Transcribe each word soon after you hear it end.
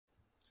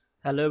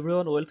Hello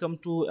everyone, welcome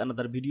to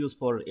another videos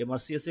for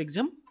MRCS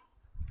exam.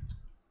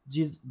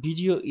 This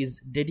video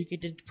is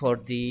dedicated for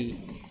the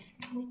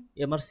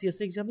MRCS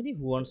examinee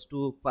who wants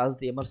to pass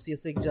the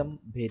MRCS exam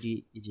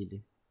very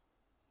easily.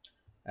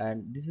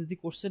 And this is the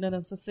question and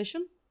answer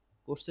session.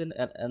 Question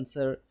and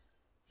answer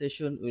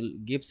session will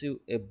gives you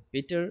a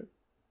better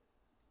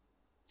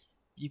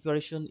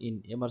preparation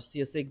in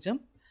MRCS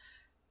exam,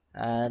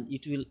 and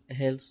it will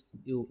help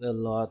you a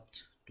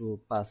lot to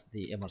pass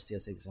the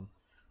MRCS exam.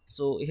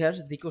 So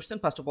here's the question.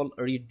 First of all,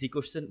 read the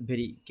question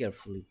very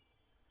carefully.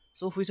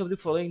 So which of the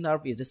following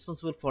nerve is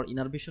responsible for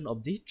innervation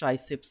of the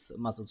triceps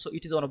muscle? So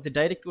it is one of the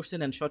direct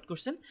question and short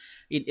question.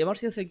 In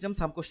MRCS exam,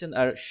 some questions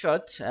are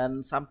short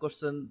and some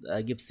questions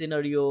give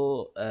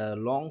scenario,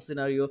 long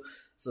scenario.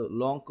 So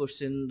long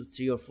question,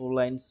 3 or 4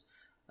 lines.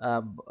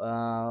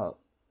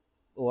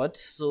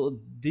 So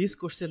these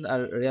questions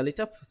are really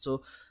tough.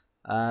 So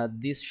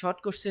this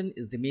short question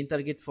is the main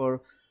target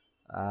for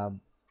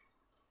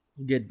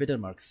get better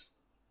marks.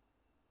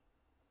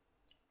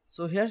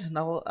 So here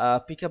now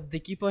pick up the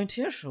key point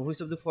here. Which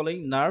of the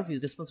following nerve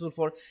is responsible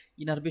for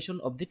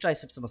innervation of the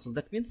triceps muscle?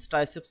 That means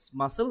triceps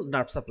muscle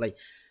nerve supply.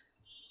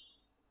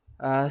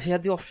 Here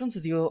the options.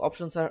 The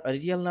options are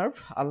radial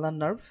nerve, ulnar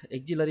nerve,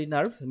 axillary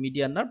nerve,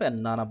 median nerve,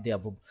 and none of the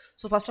above.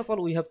 So first of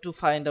all, we have to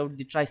find out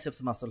the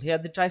triceps muscle. Here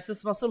the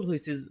triceps muscle,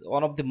 which is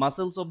one of the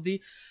muscles of the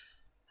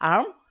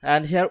arm,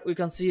 and here we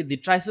can see the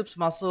triceps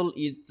muscle.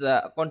 It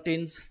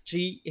contains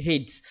 3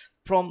 heads.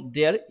 From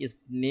there is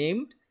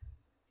named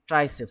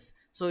triceps.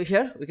 So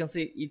here we can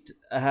see it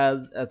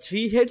has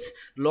 3 heads: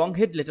 long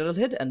head, lateral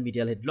head, and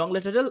medial head. Long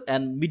lateral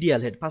and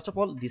medial head. First of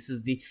all, this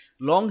is the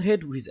long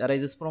head, which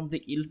arises from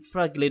the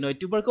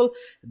infraglenoid tubercle,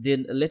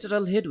 then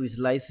lateral head, which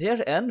lies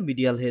here, and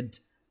medial head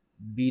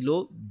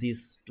below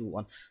these two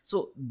one.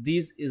 So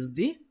this is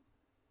the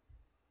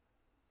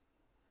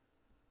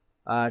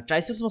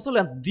triceps muscle,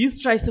 and these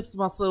triceps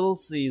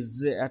muscles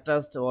is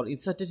attached or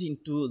inserted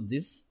into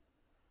this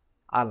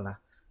ulna,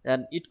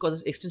 and it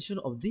causes extension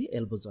of the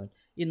elbow joint.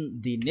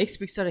 In the next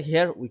picture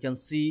here we can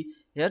see,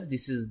 here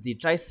this is the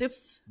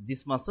triceps,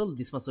 this muscle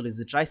is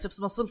the triceps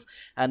muscles,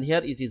 and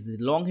here it is the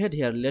long head,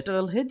 here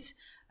lateral head,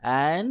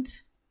 and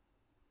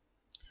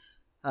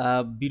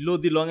below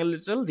the long and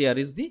lateral there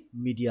is the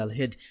medial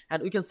head.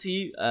 And we can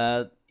see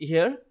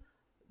here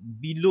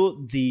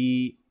below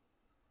the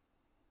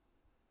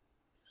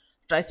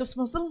triceps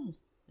muscle,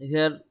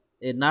 here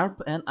a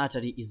nerve and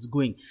artery is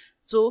going.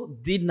 So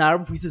the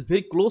nerve which is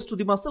very close to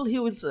the muscle, he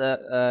will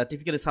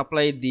typically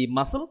supply the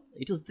muscle.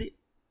 It is the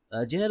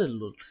general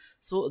rule.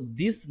 So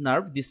this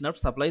nerve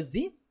supplies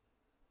the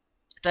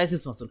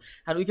triceps muscle,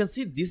 and we can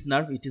see this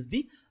nerve, it is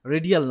the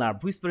radial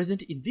nerve, which is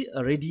present in the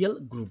radial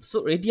group.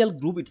 So radial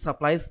group, it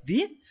supplies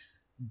the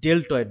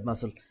deltoid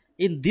muscle.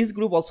 In this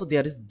group also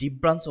there is deep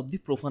branch of the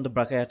profound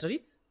brachii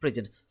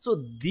present.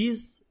 So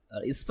this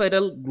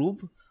spiral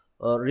group,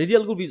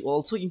 radial group, is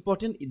also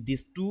important in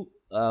these two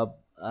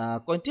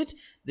content.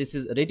 This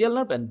is radial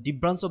nerve and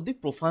deep branch of the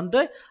profound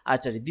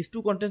artery. These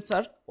two contents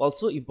are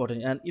also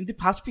important. And in the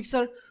first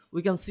picture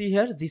we can see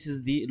here, this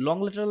is the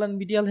long lateral and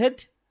medial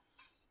head,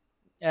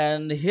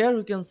 and here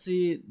we can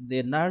see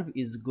the nerve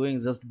is going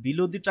just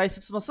below the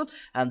triceps muscle,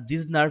 and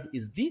this nerve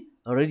is the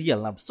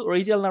radial nerve. So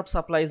radial nerve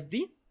supplies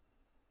the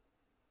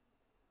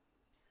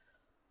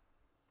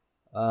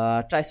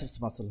triceps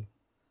muscle.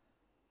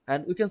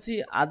 And we can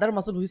see other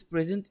muscle which is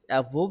present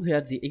above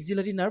here, the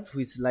axillary nerve,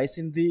 which lies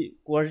in the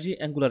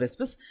quadrangular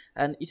space,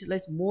 and it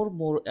lies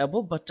more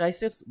above, but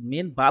triceps,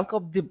 main bulk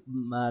of the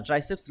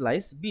triceps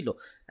lies below.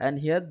 And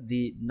here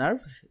the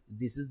nerve,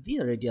 this is the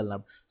radial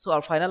nerve. So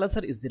our final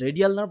answer is the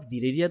radial nerve. The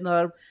radial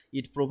nerve,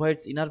 it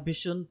provides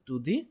innervation to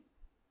the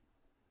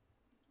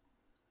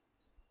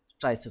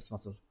triceps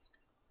muscle.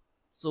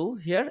 So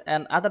here,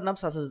 and other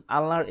nerves such as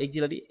ulnar,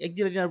 axillary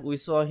nerve we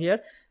saw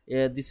here.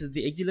 This is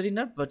the axillary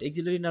nerve, but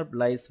axillary nerve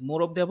lies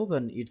more of the above,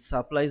 and it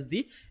supplies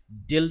the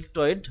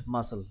deltoid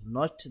muscle,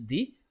 not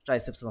the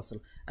triceps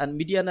muscle. And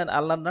median and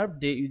ulnar nerve,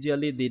 they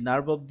usually the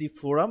nerve of the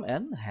forearm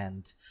and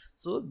hand.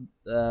 So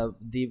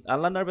the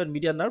ulnar nerve and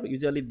median nerve,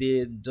 usually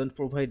they don't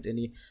provide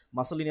any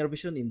muscle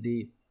innervation in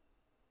the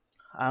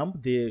arm.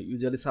 They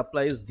usually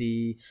supplies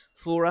the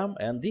forearm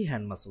and the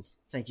hand muscles.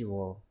 Thank you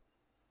all.